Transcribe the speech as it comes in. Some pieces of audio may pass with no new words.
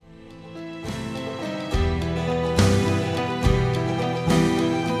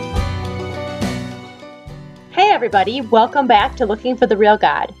everybody. Welcome back to Looking for the Real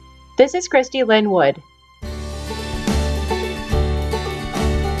God. This is Christy Lynn Wood.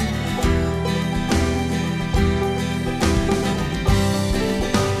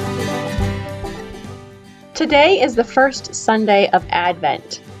 Today is the first Sunday of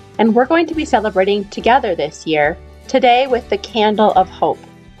Advent, and we're going to be celebrating together this year, today with the Candle of Hope.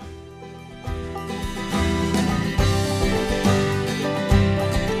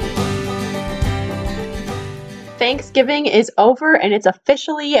 Thanksgiving is over and it's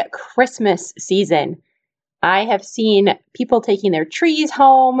officially Christmas season. I have seen people taking their trees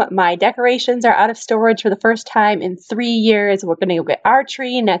home. My decorations are out of storage for the first time in 3 years. We're going to go get our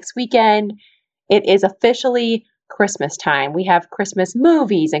tree next weekend. It is officially Christmas time. We have Christmas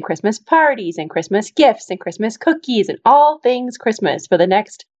movies and Christmas parties and Christmas gifts and Christmas cookies and all things Christmas for the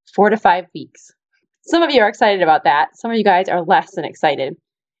next 4 to 5 weeks. Some of you are excited about that. Some of you guys are less than excited.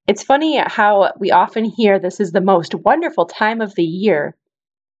 It's funny how we often hear this is the most wonderful time of the year,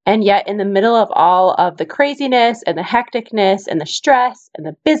 and yet in the middle of all of the craziness and the hecticness and the stress and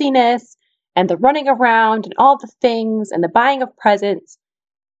the busyness and the running around and all the things and the buying of presents,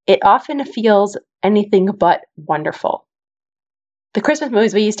 it often feels anything but wonderful. The Christmas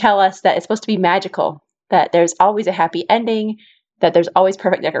movies tell us that it's supposed to be magical, that there's always a happy ending, that there's always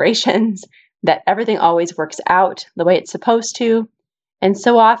perfect decorations, that everything always works out the way it's supposed to. And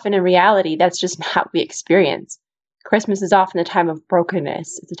so often in reality, that's just not what we experience. Christmas is often a time of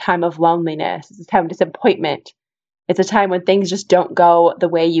brokenness. It's a time of loneliness. It's a time of disappointment. It's a time when things just don't go the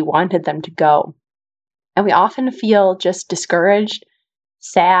way you wanted them to go. And we often feel just discouraged,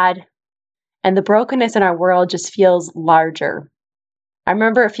 sad, and the brokenness in our world just feels larger. I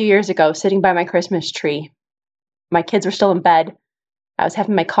remember a few years ago sitting by my Christmas tree. My kids were still in bed. I was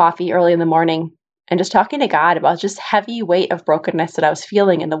having my coffee early in the morning and just talking to God about just heavy weight of brokenness that I was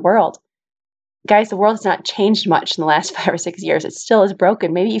feeling in the world. Guys, the world has not changed much in the last 5 or 6 years. It still is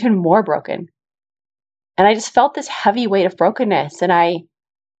broken, maybe even more broken. And I just felt this heavy weight of brokenness. And I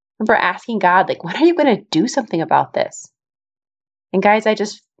remember asking God, when are you going to do something about this? And guys, I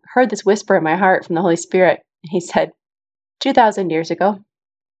just heard this whisper in my heart from the Holy Spirit. And He said, 2,000 years ago.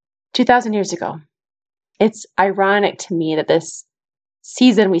 2,000 years ago. It's ironic to me that this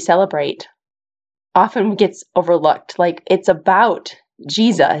season we celebrate often gets overlooked. It's about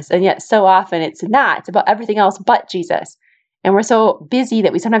Jesus, and yet so often it's not. It's about everything else but Jesus. And we're so busy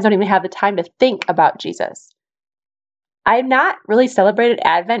that we sometimes don't even have the time to think about Jesus. I've not really celebrated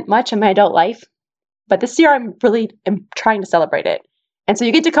Advent much in my adult life, but this year I'm trying to celebrate it. And so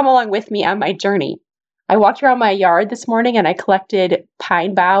you get to come along with me on my journey. I walked around my yard this morning and I collected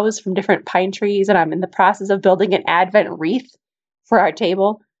pine boughs from different pine trees, and I'm in the process of building an Advent wreath for our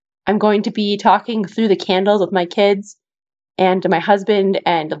table. I'm going to be talking through the candles with my kids and my husband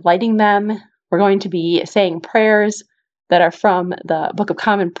and lighting them. We're going to be saying prayers that are from the Book of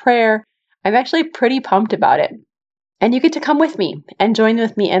Common Prayer. I'm actually pretty pumped about it. And you get to come with me and join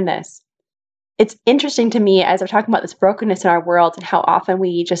with me in this. It's interesting to me as we're talking about this brokenness in our world and how often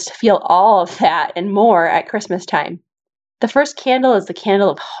we just feel all of that and more at Christmas time. The first candle is the candle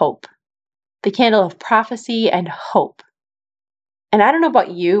of hope, the candle of prophecy and hope. And I don't know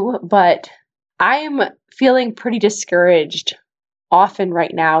about you, but I am feeling pretty discouraged often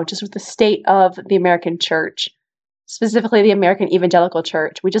right now, just with the state of the American church, specifically the American evangelical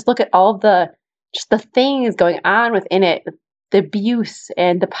church. We just look at all the things going on within it, the abuse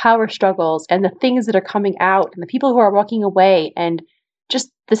and the power struggles and the things that are coming out and the people who are walking away and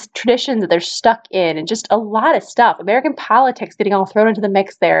just the traditions that they're stuck in and just a lot of stuff. American politics getting all thrown into the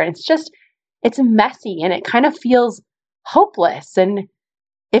mix there. And it's messy and it kind of feels hopeless. And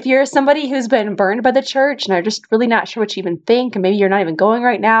if you're somebody who's been burned by the church and are just really not sure what you even think, and maybe you're not even going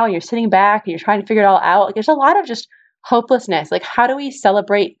right now and you're sitting back and you're trying to figure it all out, there's a lot of just hopelessness. How do we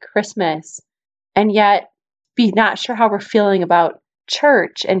celebrate Christmas and yet be not sure how we're feeling about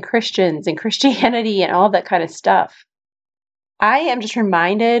church and Christians and Christianity and all that kind of stuff? I am just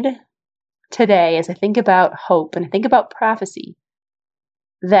reminded today as I think about hope and I think about prophecy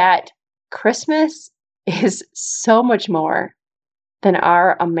that Christmas is so much more than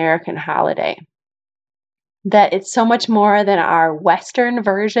our American holiday. That it's so much more than our Western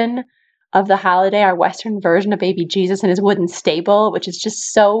version of the holiday, our Western version of baby Jesus and his wooden stable, which is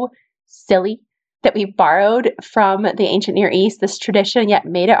just so silly that we borrowed from the ancient Near East, this tradition, yet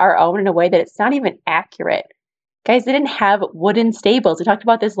made it our own in a way that it's not even accurate. Guys, they didn't have wooden stables. We talked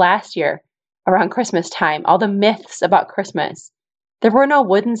about this last year around Christmas time, all the myths about Christmas. There were no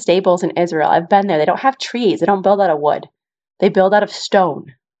wooden stables in Israel. I've been there. They don't have trees. They don't build out of wood. They build out of stone.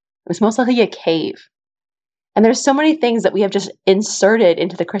 It was most likely a cave. And there's so many things that we have just inserted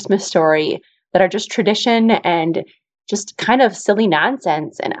into the Christmas story that are just tradition and just kind of silly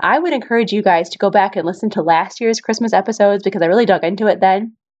nonsense. And I would encourage you guys to go back and listen to last year's Christmas episodes because I really dug into it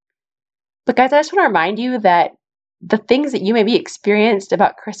then. But guys, I just want to remind you that the things that you maybe experienced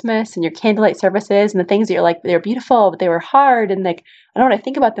about Christmas and your candlelight services and the things that you're like, they're beautiful, but they were hard and like, I don't want to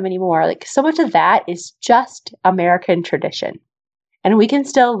think about them anymore. Like so much of that is just American tradition. And we can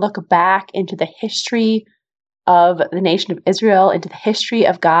still look back into the history of the nation of Israel, into the history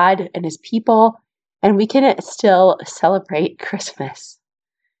of God and his people, and we can still celebrate Christmas,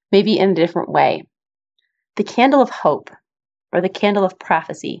 maybe in a different way. The candle of hope, or the candle of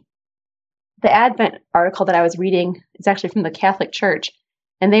prophecy. The Advent article that I was reading is actually from the Catholic Church,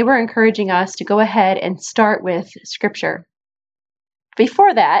 and they were encouraging us to go ahead and start with Scripture.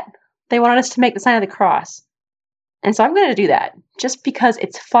 Before that, they wanted us to make the sign of the cross. And so I'm going to do that, just because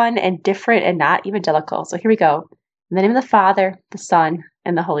it's fun and different and not evangelical. So here we go. In the name of the Father, the Son,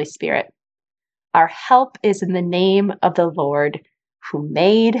 and the Holy Spirit. Our help is in the name of the Lord, who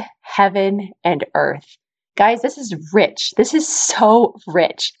made heaven and earth. Guys, this is rich. This is so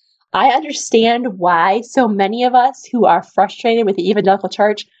rich. I understand why so many of us who are frustrated with the evangelical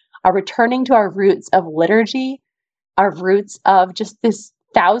church are returning to our roots of liturgy, our roots of just this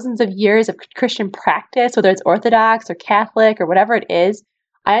thousands of years of Christian practice, whether it's Orthodox or Catholic or whatever it is.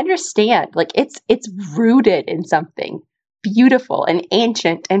 I understand, like it's rooted in something beautiful and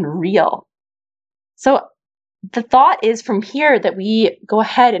ancient and real. So the thought is from here that we go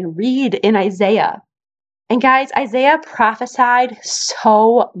ahead and read in Isaiah. And guys, Isaiah prophesied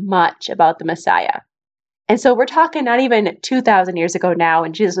so much about the Messiah. And so we're talking not even 2,000 years ago now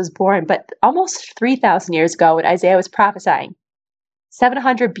when Jesus was born, but almost 3,000 years ago when Isaiah was prophesying.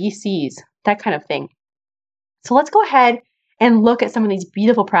 700 BCs, that kind of thing. So let's go ahead and look at some of these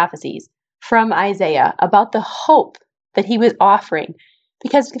beautiful prophecies from Isaiah about the hope that he was offering.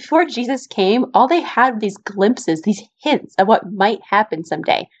 Because before Jesus came, all they had were these glimpses, these hints of what might happen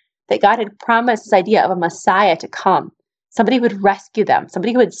someday. That God had promised this idea of a Messiah to come. Somebody who would rescue them,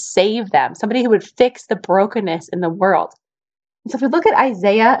 somebody who would save them, somebody who would fix the brokenness in the world. And so if we look at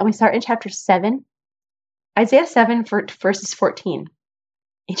Isaiah and we start in chapter 7, Isaiah 7 verses 14,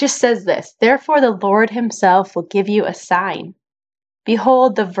 it just says this, "Therefore the Lord himself will give you a sign.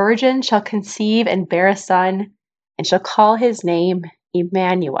 Behold, the virgin shall conceive and bear a son, and shall call his name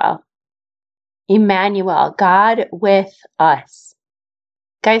Emmanuel." Emmanuel, God with us.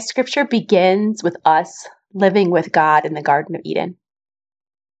 Guys, scripture begins with us living with God in the Garden of Eden.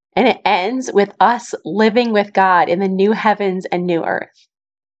 And it ends with us living with God in the new heavens and new earth.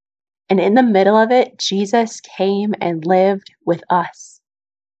 And in the middle of it, Jesus came and lived with us.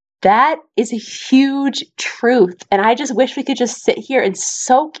 That is a huge truth. And I just wish we could just sit here and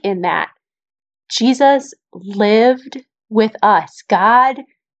soak in that. Jesus lived with us. God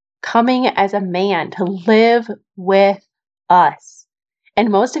coming as a man to live with us. And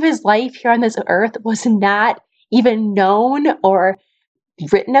most of his life here on this earth was not even known or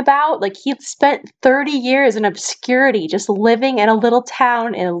written about. Like he spent 30 years in obscurity, just living in a little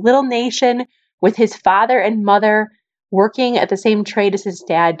town, in a little nation with his father and mother, working at the same trade as his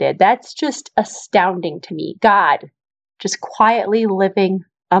dad did. That's just astounding to me. God just quietly living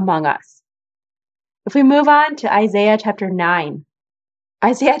among us. If we move on to Isaiah chapter 9.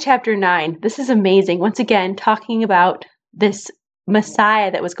 Isaiah chapter 9, this is amazing. Once again, talking about this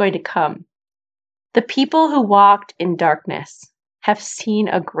Messiah that was going to come. "The people who walked in darkness have seen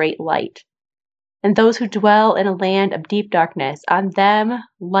a great light. And those who dwell in a land of deep darkness, on them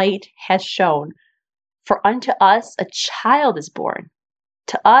light has shone. For unto us a child is born.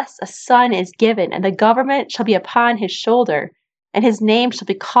 To us a son is given, and the government shall be upon his shoulder, and his name shall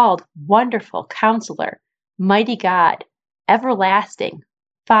be called Wonderful Counselor, Mighty God, Everlasting,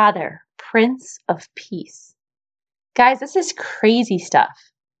 Father, Prince of Peace." Guys, this is crazy stuff.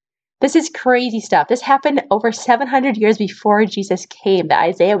 This is crazy stuff. This happened over 700 years before Jesus came, that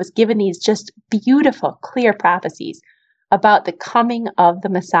Isaiah was given these just beautiful, clear prophecies about the coming of the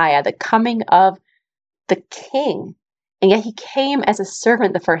Messiah, the coming of the King. And yet he came as a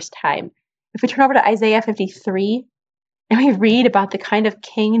servant the first time. If we turn over to Isaiah 53 and we read about the kind of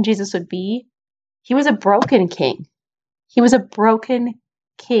king Jesus would be, he was a broken king. He was a broken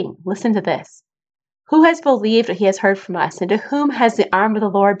king. Listen to this. "Who has believed what he has heard from us, and to whom has the arm of the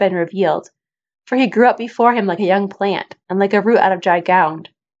Lord been revealed? For he grew up before him like a young plant, and like a root out of dry ground.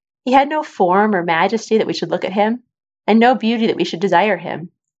 He had no form or majesty that we should look at him, and no beauty that we should desire him.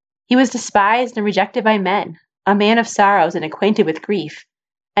 He was despised and rejected by men, a man of sorrows and acquainted with grief.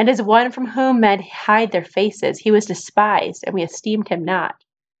 And as one from whom men hide their faces, he was despised, and we esteemed him not.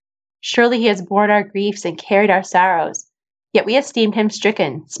 Surely he has borne our griefs and carried our sorrows. Yet we esteemed him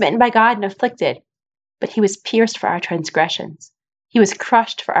stricken, smitten by God, and afflicted. But he was pierced for our transgressions. He was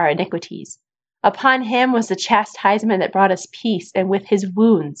crushed for our iniquities. Upon him was the chastisement that brought us peace, and with his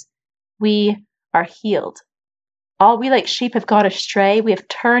wounds we are healed. All we like sheep have gone astray. We have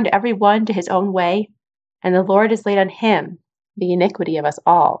turned every one to his own way, and the Lord has laid on him the iniquity of us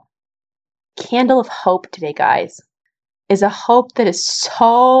all. Candle of hope today, guys, is a hope that is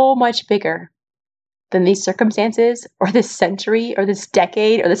so much bigger than these circumstances or this century or this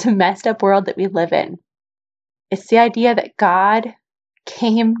decade or this messed up world that we live in. It's the idea that God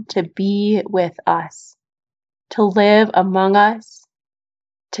came to be with us, to live among us,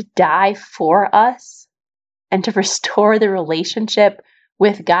 to die for us, and to restore the relationship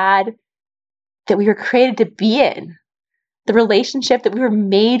with God that we were created to be in, the relationship that we were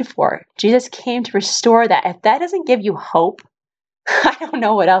made for. Jesus came to restore that. If that doesn't give you hope, I don't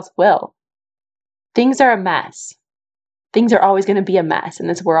know what else will. Things are a mess. Things are always going to be a mess in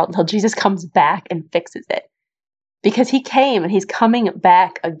this world until Jesus comes back and fixes it. Because he came and he's coming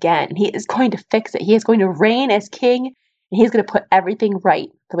back again. He is going to fix it. He is going to reign as king, and he's going to put everything right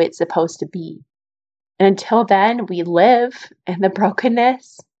the way it's supposed to be. And until then, we live in the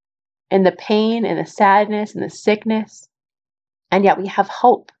brokenness, in the pain, in the sadness, in the sickness. And yet we have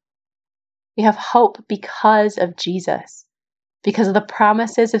hope. We have hope because of Jesus, because of the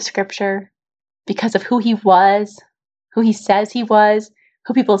promises of Scripture, because of who he was, who he says he was,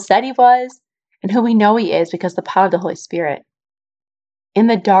 who people said he was, and who we know he is because of the power of the Holy Spirit. In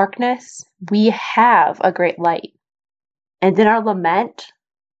the darkness, we have a great light. And in our lament,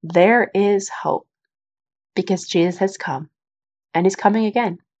 there is hope because Jesus has come and he's coming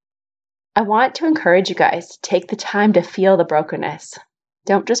again. I want to encourage you guys to take the time to feel the brokenness.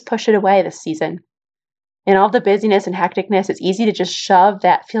 Don't just push it away this season. In all the busyness and hecticness, it's easy to just shove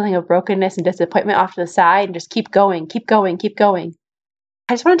that feeling of brokenness and disappointment off to the side and just keep going, keep going, keep going.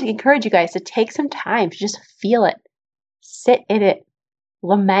 I just wanted to encourage you guys to take some time to just feel it, sit in it,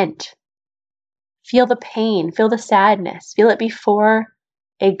 lament, feel the pain, feel the sadness, feel it before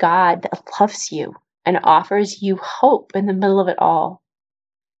a God that loves you and offers you hope in the middle of it all.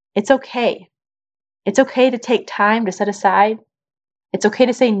 It's okay. It's okay to take time to set aside. It's okay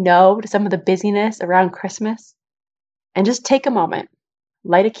to say no to some of the busyness around Christmas and just take a moment,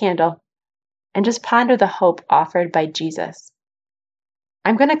 light a candle, and just ponder the hope offered by Jesus.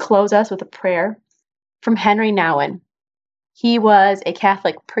 I'm going to close us with a prayer from Henry Nouwen. He was a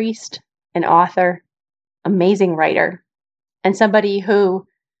Catholic priest, an author, amazing writer, and somebody who,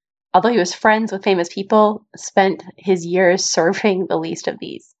 although he was friends with famous people, spent his years serving the least of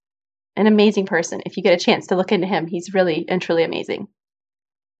these. An amazing person. If you get a chance to look into him, he's really and truly amazing.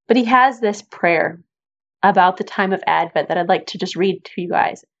 But he has this prayer about the time of Advent that I'd like to just read to you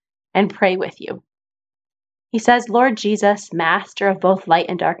guys and pray with you. He says, Lord Jesus, Master of both light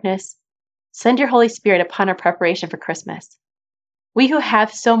and darkness, send your Holy Spirit upon our preparation for Christmas. We who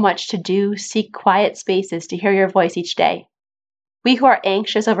have so much to do seek quiet spaces to hear your voice each day. We who are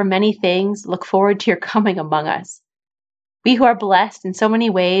anxious over many things look forward to your coming among us. We who are blessed in so many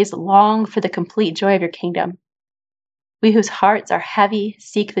ways long for the complete joy of your kingdom. We whose hearts are heavy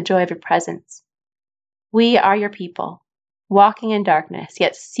seek the joy of your presence. We are your people, walking in darkness,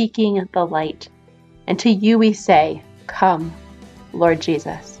 yet seeking the light. And to you we say, come, Lord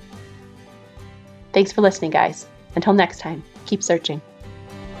Jesus. Thanks for listening, guys. Until next time, keep searching.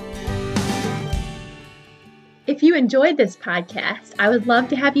 If you enjoyed this podcast, I would love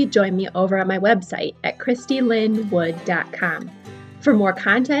to have you join me over on my website at ChristyLynnWood.com for more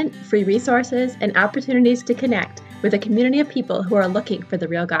content, free resources, and opportunities to connect with a community of people who are looking for the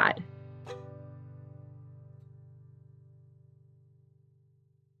real God.